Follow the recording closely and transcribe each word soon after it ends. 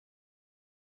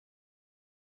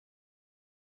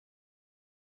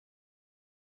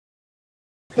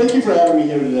Thank you for having me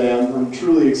here today. I'm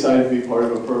truly excited to be part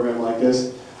of a program like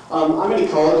this. I'm an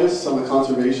ecologist, I'm a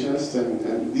conservationist,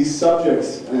 and these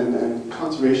subjects and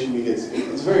conservation week, it's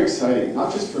very exciting,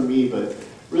 not just for me, but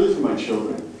really for my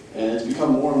children. And it's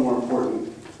become more and more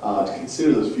important to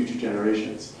consider those future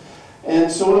generations.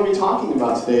 And so what I'll be talking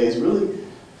about today is really,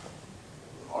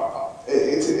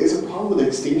 it's a problem with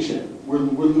extinction. We're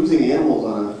losing animals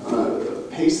on a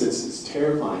pace that's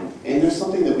terrifying, and there's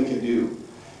something that we can do.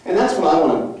 And that's what I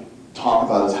want to talk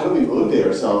about, is how do we motivate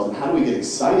ourselves and how do we get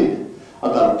excited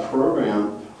about a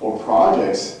program or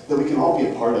projects that we can all be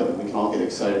a part of and we can all get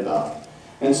excited about.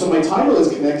 And so my title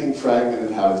is Connecting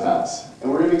Fragmented Habitats.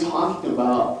 And we're going to be talking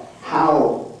about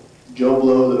how Joe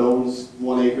Blow that owns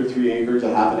 1 acre, 3 acres,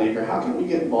 a half an acre, how can we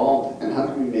get involved and how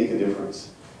can we make a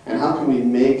difference? And how can we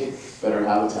make better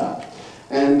habitat?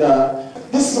 And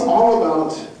this is all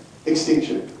about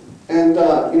extinction. And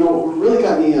you know, what really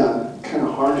got me kind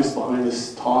of harnessed behind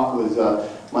this talk was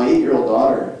my 8-year-old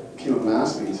daughter came up and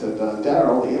asked me and said, Dad,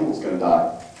 are all the animals going to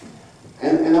die?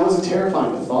 And that was a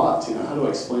terrifying thought. You know, how do I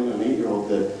explain to an 8-year-old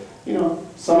that, you know,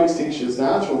 some extinction is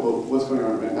natural, but what's going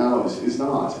on right now is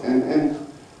not. And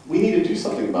we need to do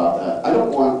something about that. I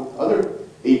don't want other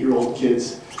 8-year-old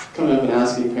kids coming up and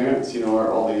asking parents, you know,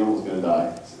 are all the animals going to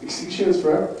die? Extinction is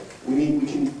forever. We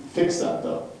can fix that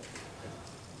though.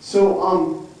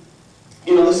 So,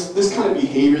 you know, this kind of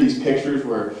behavior, these pictures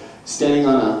where standing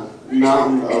on a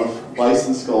mountain of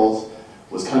bison skulls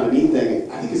was kind of a neat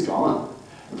thing, I think is gone.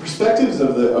 The perspectives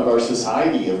of our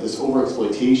society, of this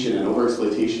overexploitation and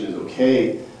overexploitation is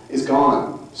okay, is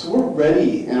gone. So we're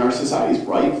ready and our society is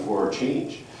ripe for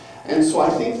change. And so I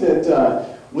think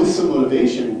that with some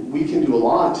motivation, we can do a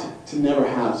lot to never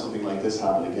have something like this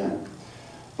happen again.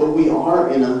 But we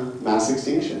are in a mass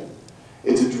extinction.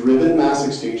 It's a driven mass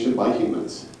extinction by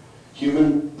humans.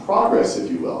 Human progress, if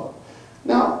you will.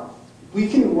 Now, we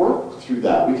can work through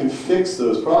that. We can fix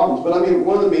those problems. But I mean,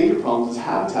 one of the major problems is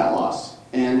habitat loss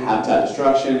and habitat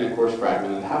destruction, and of course,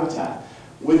 fragmented habitat,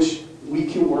 which we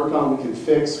can work on, we can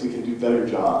fix, we can do better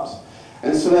jobs.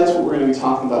 And so that's what we're going to be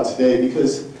talking about today,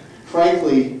 because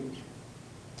frankly,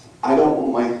 I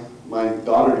don't want my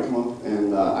daughter to come up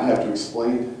and I have to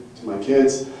explain to my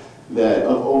kids that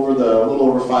of a little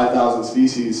over 5,000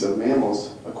 species of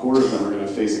mammals, a quarter of them are going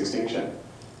to face extinction.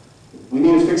 We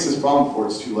need to fix this problem before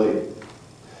it's too late.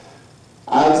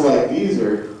 Ads like these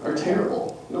are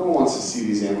terrible. No one wants to see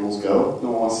these animals go.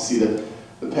 No one wants to see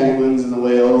the penguins and the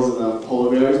whales and the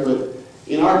polar bears, but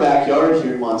in our backyard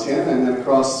here in Montana and then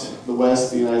across the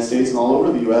west, the United States and all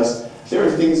over the US, there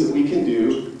are things that we can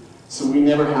do so we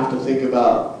never have to think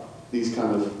about these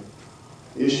kind of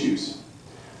issues.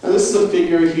 Now this is a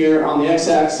figure here. On the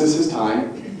x-axis is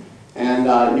time, and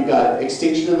you've got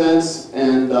extinction events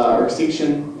and or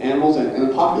extinction animals and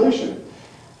the population.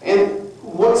 And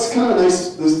what's kind of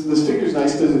nice, this figure is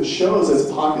nice because it shows as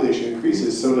the population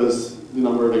increases, so does the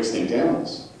number of extinct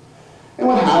animals. And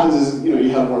what happens is, you know, you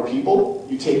have more people,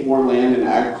 you take more land in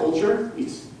agriculture,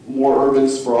 it's more urban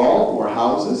sprawl, more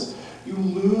houses, you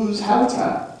lose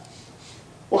habitat.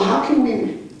 Well, how can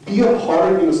we be a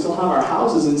part of, you know, still have our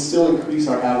houses and still increase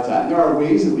our habitat? And there are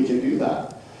ways that we can do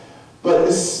that. But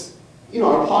as, you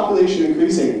know, our population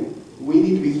increasing, we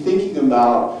need to be thinking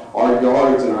about our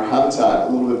yards and our habitat a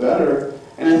little bit better,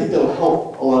 and I think that'll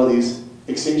help a lot of these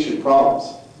extinction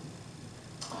problems.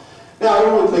 Now,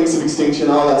 everyone thinks of extinction,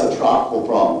 oh, that's a tropical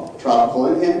problem. Tropical,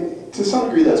 and to some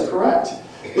degree that's correct.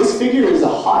 This figure is the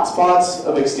hotspots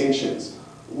of extinctions,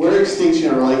 where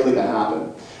extinction are likely to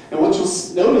happen. And what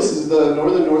you'll notice is the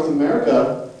northern North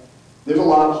America, there's a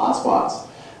lot of hotspots.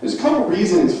 There's a couple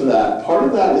reasons for that. Part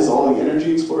of that is all the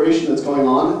energy exploration that's going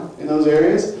on in those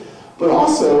areas, but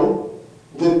also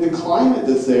the climate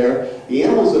that's there, the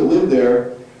animals that live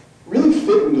there, really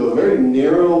fit into a very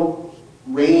narrow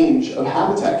range of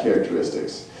habitat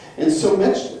characteristics. And so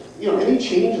much, you know, any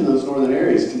change in those northern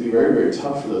areas can be very, very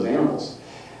tough for those animals.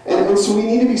 And so we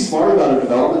need to be smart about our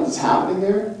development that's happening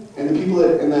there, and the people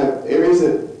that, in the areas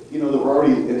that, you know, that we're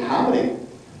already inhabiting,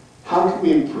 how can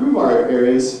we improve our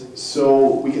areas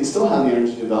so we can still have the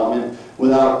energy development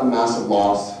without a massive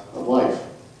loss of life?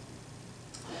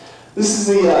 This is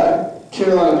the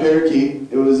Carolina parakeet.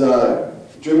 It was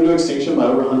driven to extinction by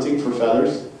overhunting for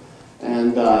feathers.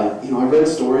 And you know, I read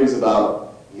stories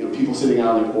about, you know, people sitting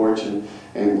out on their porch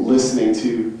and listening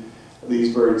to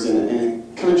these birds, and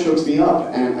it kind of chokes me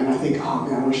up. And I think, oh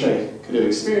man, I wish I could have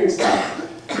experienced that.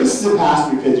 This is a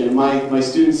pasture pigeon. My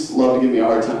students love to give me a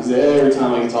hard time because every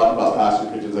time I can talk about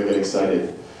pasture pigeons, I get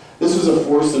excited. This was a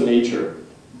force of nature.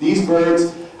 These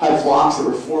birds had flocks that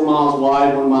were 4 miles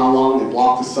wide, 1 mile long. They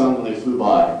blocked the sun when they flew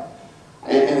by.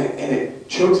 And it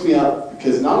chokes me up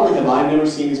because not only have I never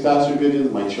seen these passenger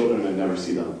pigeons, my children have never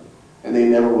seen them, and they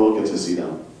never will get to see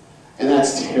them. And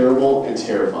that's terrible and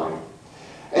terrifying.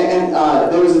 And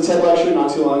there was a TED lecture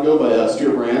not too long ago by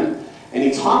Stuart Brand, and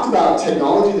he talked about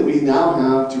technology that we now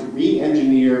have to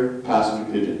re-engineer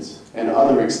passenger pigeons and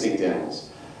other extinct animals.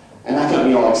 And that got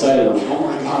me all excited. I'm like, oh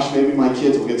my gosh, maybe my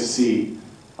kids will get to see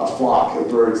a flock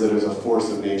of birds that is a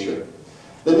force of nature.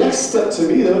 The next step to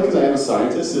me, though, because I am a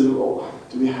scientist, is, well,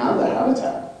 do we have that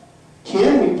habitat?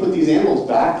 Can we put these animals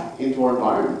back into our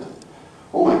environment?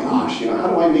 Oh my gosh, how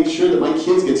do I make sure that my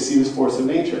kids get to see this force of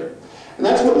nature? And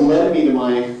that's what led me to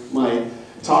my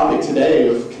topic today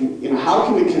of, how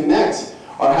can we connect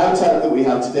our habitat that we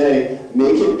have today,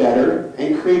 make it better,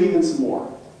 and create even some more.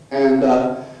 And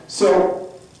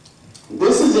so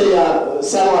this is a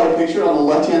satellite picture. On the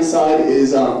left-hand side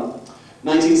is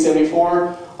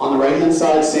 1974. On the right-hand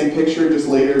side, same picture, just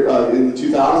later in the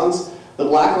 2000s. The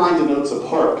black line denotes a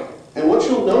park. And what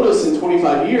you'll notice in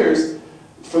 25 years,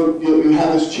 you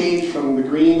have this change from the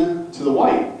green to the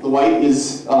white. The white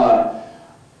is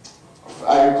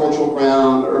agricultural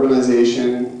ground,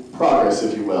 urbanization, progress,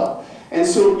 if you will. And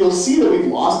so you'll see that we've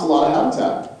lost a lot of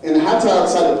habitat. And the habitat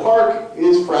outside the park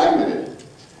is fragmented.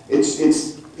 It's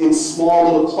in small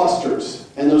little clusters.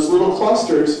 And those little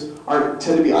clusters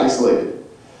tend to be isolated.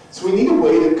 So we need a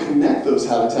way to connect those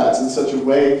habitats in such a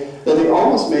way that they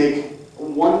almost make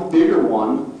one bigger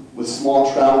one with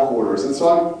small travel corridors. And so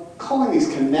I'm calling these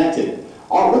connected.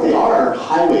 What they are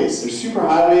highways. They're super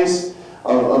highways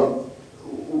of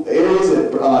areas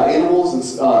that animals and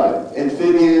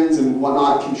amphibians and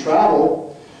whatnot can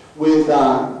travel with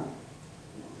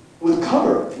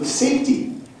cover, with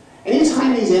safety.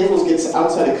 Anytime these animals get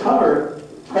outside of cover,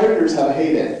 predators have a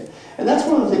heyday. And that's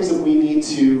one of the things that we need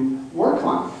to work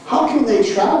on. How can they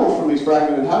travel from these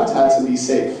fragmented habitats and be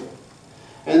safe?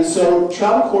 And so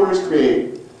travel corridors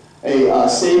create a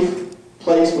safe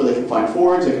place where they can find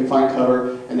forage, they can find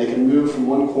cover, and they can move from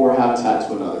one core habitat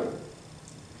to another.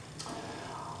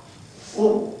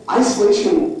 Well,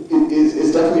 isolation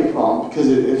is definitely a problem because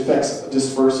it affects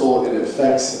dispersal and it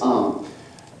affects,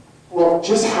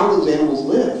 just how those animals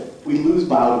live. We lose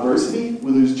biodiversity,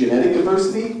 we lose genetic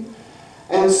diversity,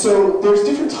 and so there's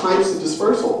different types of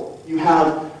dispersal. You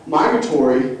have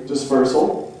migratory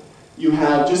dispersal, you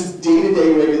have just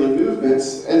day-to-day regular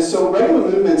movements, and so regular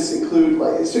movements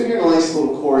include, so you're in a nice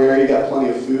little core area, you got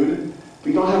plenty of food, but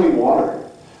you don't have any water.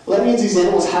 Well, that means these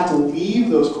animals have to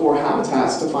leave those core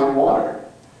habitats to find water.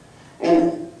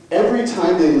 And every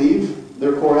time they leave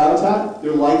their core habitat,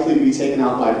 they're likely to be taken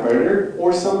out by a predator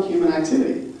or some human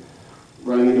activity.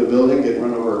 Running into a building, getting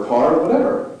run over a car,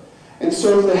 whatever. And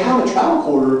so if they have a travel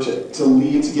corridor to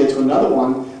leave to get to another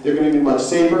one, they're going to be much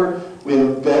safer. We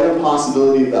have a better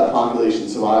possibility of that population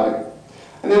surviving.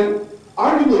 And then,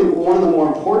 arguably, one of the more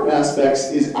important aspects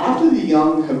is after the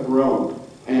young have grown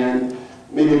and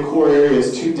maybe a core area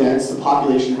is too dense, the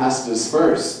population has to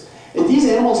disperse. If these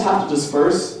animals have to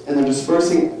disperse and they're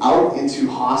dispersing out into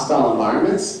hostile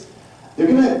environments, they're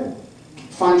going to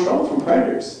find trouble from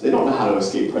predators. They don't know how to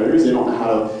escape predators. They don't know how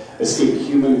to escape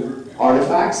human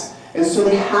artifacts. And so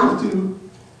they have to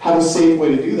have a safe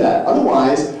way to do that.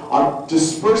 Otherwise, our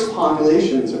dispersed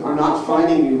populations are not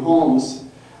finding new homes.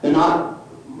 They're not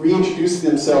reintroducing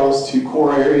themselves to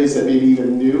core areas that maybe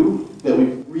even new, that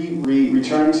we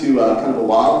return to kind of a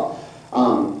wild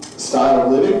style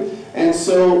of living. And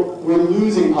so we're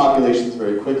losing populations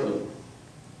very quickly.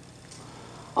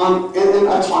 And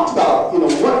I talked about,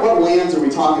 what lands are we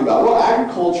talking about? Well,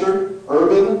 agriculture,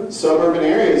 urban, suburban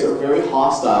areas are very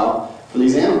hostile for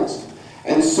these animals.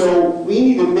 And so we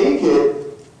need to make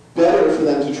it better for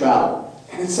them to travel.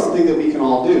 And it's something that we can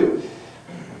all do.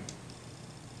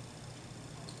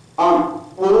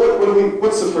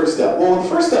 What's the first step? Well, the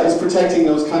first step is protecting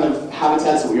those kind of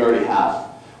habitats that we already have.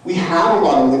 We have a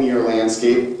lot of linear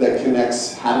landscape that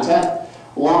connects habitat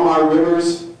along our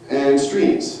rivers and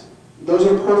streams. Those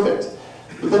are perfect.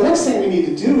 But the next thing we need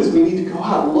to do is we need to go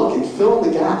out and look and fill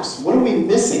in the gaps. What are we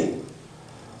missing?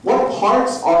 What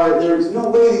parts there's no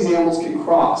way these animals can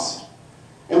cross.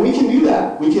 And we can do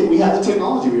that. We have the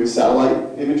technology. We have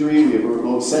satellite imagery, we have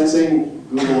remote sensing,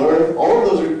 Google Earth. All of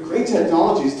those are great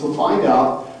technologies to find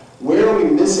out where are we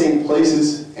missing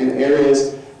places and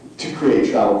areas to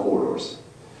create travel corridors.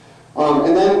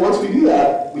 And then once we do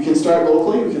that, we can start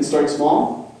locally, we can start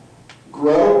small,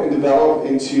 grow and develop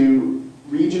into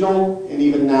regional and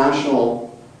even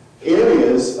national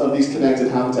areas of these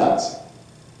connected habitats.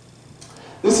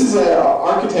 This is an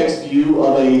architect's view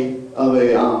of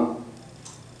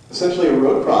essentially a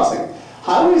road crossing.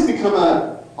 Highways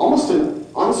become almost an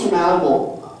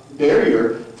unsurmountable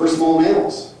barrier for small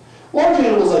mammals. Large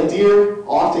animals like deer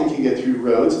often can get through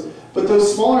roads, but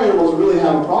those smaller animals really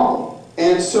have a problem.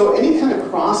 And so any kind of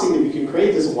crossing that you can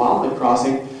create, this wildlife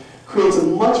crossing, creates a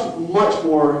much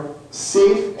more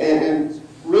safe and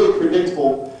really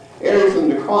predictable area for them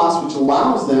to cross, which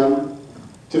allows them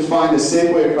to find a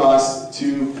safe way across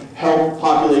to help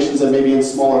populations that may be in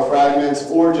smaller fragments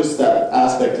or just that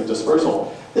aspect of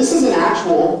dispersal. This is an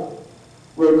actual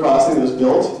road crossing that was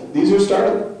built. These are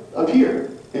starting up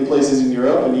here in places in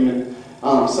Europe and even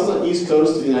some of the east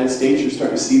coast of the United States. You're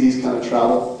starting to see these kind of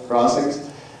travel crossings.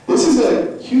 This is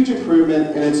a huge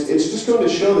improvement, and it's just going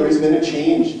to show there has been a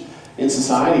change in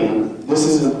society, and this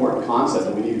is an important concept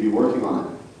that we need to be working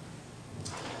on.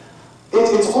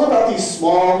 It's all about these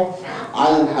small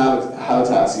island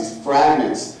habitats, these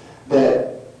fragments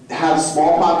that have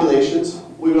small populations.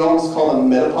 We would almost call them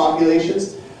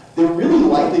metapopulations. They're really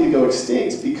likely to go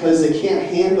extinct because they can't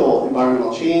handle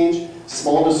environmental change,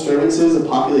 small disturbances, the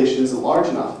population isn't large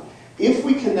enough. If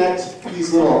we connect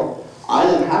these little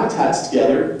island habitats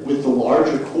together with the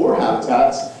larger core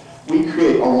habitats, we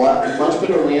create a much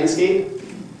better landscape,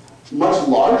 much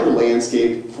larger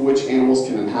landscape for which animals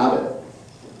can inhabit.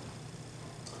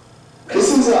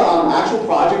 This is an actual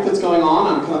project that's going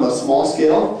on kind of a small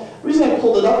scale. The reason I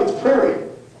pulled it up, it's prairie.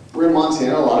 We're in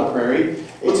Montana, a lot of prairie.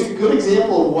 It's a good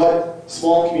example of what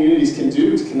small communities can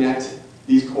do to connect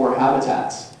these core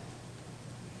habitats.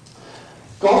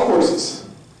 Golf courses.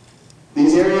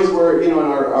 These areas where, in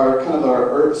our kind of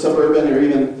our suburban or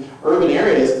even urban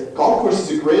areas, golf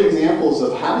courses are great examples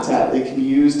of habitat that can be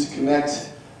used to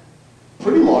connect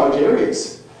pretty large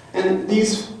areas. And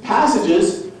these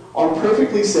passages are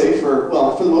perfectly safe for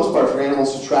the most part, for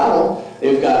animals to travel.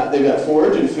 They've got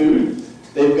forage and food.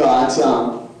 They've got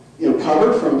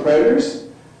cover from predators,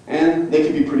 and they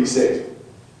can be pretty safe.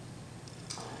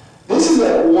 This is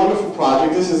a wonderful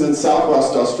project. This is in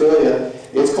Southwest Australia.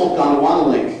 It's called Gondwana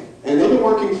Link, and they've been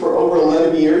working for over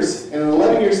 11 years. And in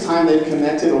 11 years' time, they've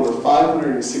connected over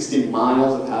 560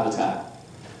 miles of habitat.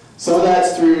 Some of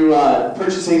that's through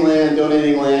purchasing land,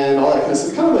 donating land, all that kind of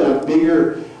stuff. Kind of in a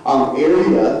bigger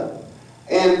area.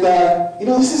 And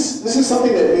this is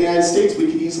something that in the United States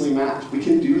we could easily match. We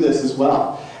can do this as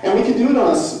well, and we can do it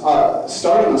on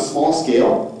start on a small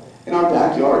scale in our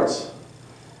backyards,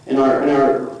 in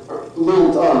our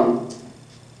little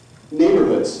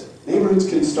neighborhoods. Neighborhoods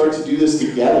can start to do this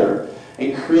together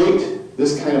and create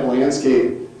this kind of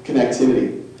landscape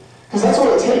connectivity, because that's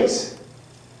all it takes.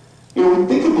 We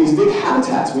think of these big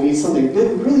habitats. We need something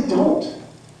big. We really don't.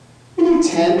 We need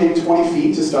 10, maybe 20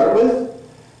 feet to start with.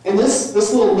 And this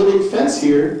little living fence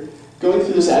here, going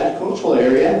through this agricultural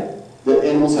area, the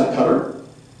animals have cover.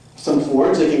 Some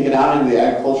forage, they can get out into the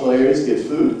agricultural areas to get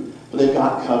food, but they've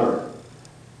got cover.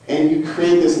 And you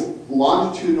create this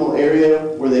longitudinal area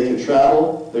where they can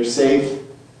travel, they're safe,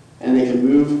 and they can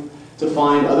move to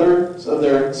find others of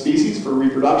their species for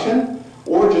reproduction,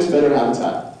 or just better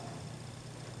habitat.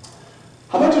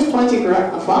 How about just planting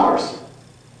flowers?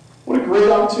 What a great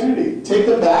opportunity. Take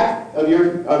the back of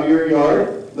your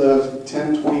yard, the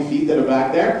 10, 20 feet that are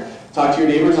back there. Talk to your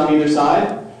neighbors on either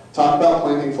side. Talk about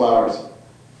planting flowers.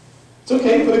 It's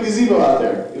okay, put a gazebo out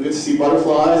there. You get to see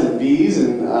butterflies and bees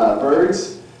and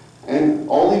birds and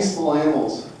all these small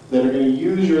animals that are going to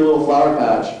use your little flower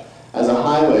patch as a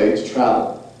highway to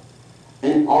travel.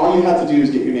 And all you have to do is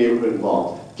get your neighborhood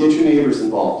involved. Get your neighbors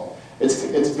involved. It's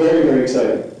very, very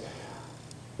exciting.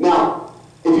 Now,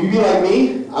 if you be like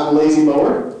me, I'm a lazy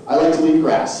mower. I like to leave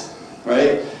grass,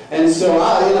 right? And so,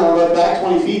 back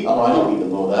 20 feet, I don't need to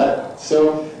mow that.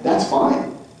 So that's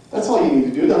fine. That's all you need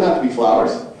to do. It doesn't have to be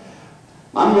flowers.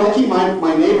 I'm lucky,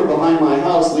 my neighbor behind my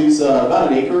house leaves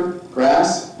about an acre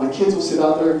grass. My kids will sit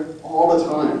out there all the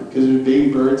time because there's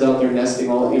baby birds out there nesting.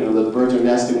 The birds are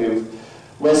nesting. We have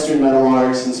western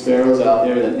meadowlarks and sparrows out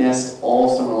there that nest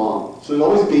all summer long. So there's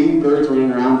always baby birds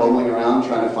running around, bumbling around,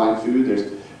 trying to find food.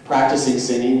 There's practicing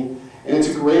singing. And it's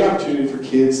a great opportunity for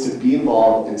kids to be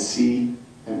involved and see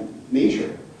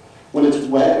nature. When it's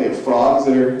wet, we have frogs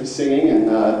that are singing,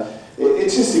 and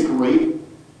it's just a great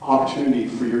opportunity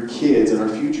for your kids and our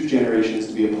future generations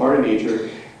to be a part of nature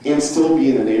and still be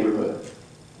in the neighborhood.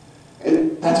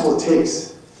 And that's what it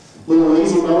takes. A little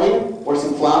lazy mowing or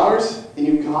some flowers, and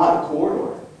you've got a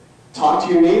corridor. Talk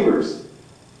to your neighbors.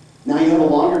 Now you have a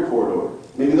longer corridor.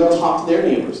 Maybe they'll talk to their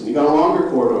neighbors, and you've got a longer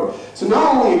corridor. So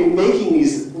not only are you making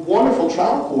these wonderful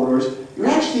travel corridors, you're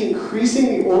actually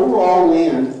increasing the overall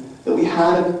land that we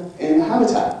had in the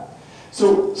habitat.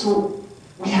 So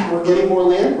we're getting more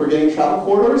land, we're getting travel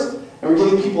corridors, and we're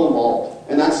getting people involved.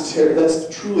 And that's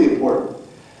truly important.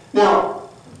 Now,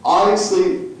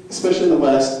 obviously, especially in the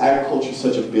West, agriculture is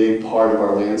such a big part of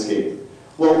our landscape.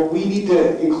 Well, we need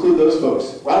to include those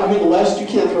folks. Right here in the West, you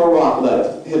can't throw a rock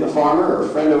without hitting a farmer or a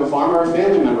friend of a farmer or a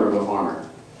family member of a farmer.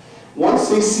 Once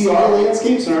they see our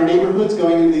landscapes and our neighborhoods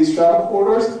going into these travel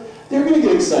corridors, they're going to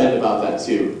get excited about that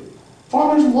too.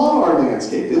 Farmers love our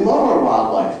landscape. They love our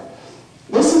wildlife.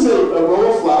 This is a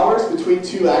row of flowers between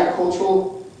two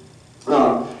agricultural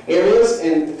areas,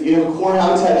 and you have a core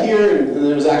habitat here, and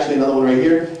there's actually another one right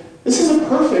here. This is a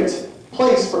perfect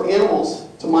place for animals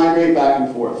to migrate back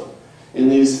and forth in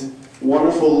these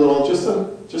wonderful little, just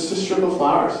a strip of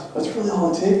flowers. That's really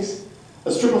all it takes.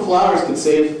 A strip of flowers could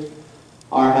save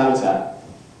our habitat.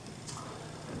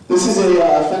 This is a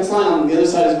fence line. On the other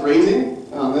side is grazing.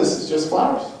 This is just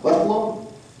flowers, left alone.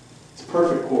 It's a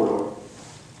perfect corridor.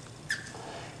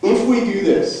 If we do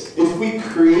this, if we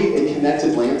create a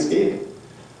connected landscape,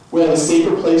 we have a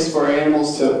safer place for our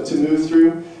animals to move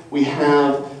through. We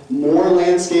have more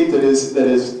landscape that is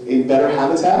in better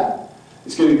habitat.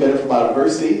 It's going to be better for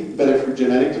biodiversity, better for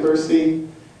genetic diversity,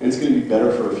 and it's going to be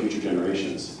better for our future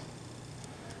generations.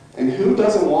 And who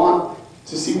doesn't want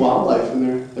to see wildlife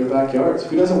in their backyards?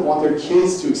 Who doesn't want their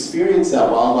kids to experience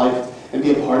that wildlife and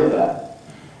be a part of that?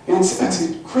 And that's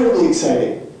incredibly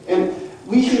exciting. And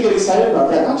we can get excited about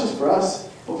that, not just for us,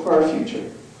 but for our future.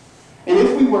 And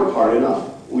if we work hard enough,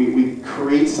 we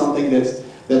create something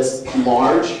that's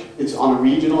large, it's on a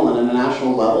regional and a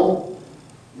national level,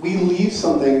 we leave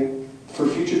something for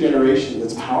future generations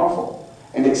that's powerful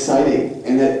and exciting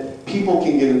and that people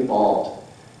can get involved.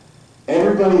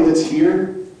 Everybody that's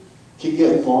here can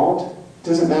get involved. It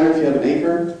doesn't matter if you have an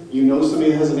acre, you know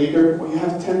somebody that has an acre, or you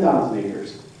have 10,000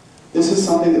 acres. This is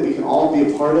something that we can all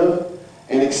be a part of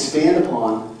and expand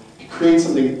upon to create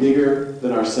something bigger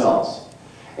than ourselves.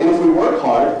 And if we work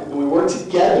hard and we work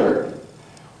together,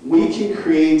 we can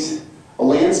create a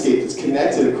landscape that's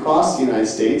connected across the United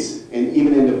States and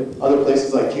even into other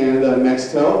places like Canada and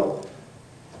Mexico.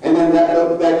 And then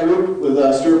that group with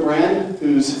Stuart Brand,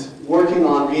 who's working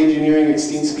on re-engineering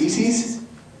extinct species,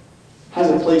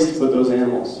 has a place to put those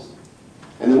animals.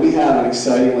 And then we have an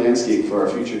exciting landscape for our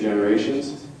future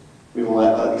generations. We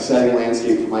have an exciting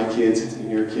landscape for my kids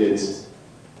and your kids.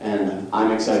 And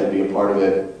I'm excited to be a part of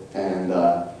it. And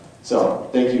so,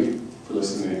 thank you for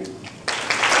listening to me.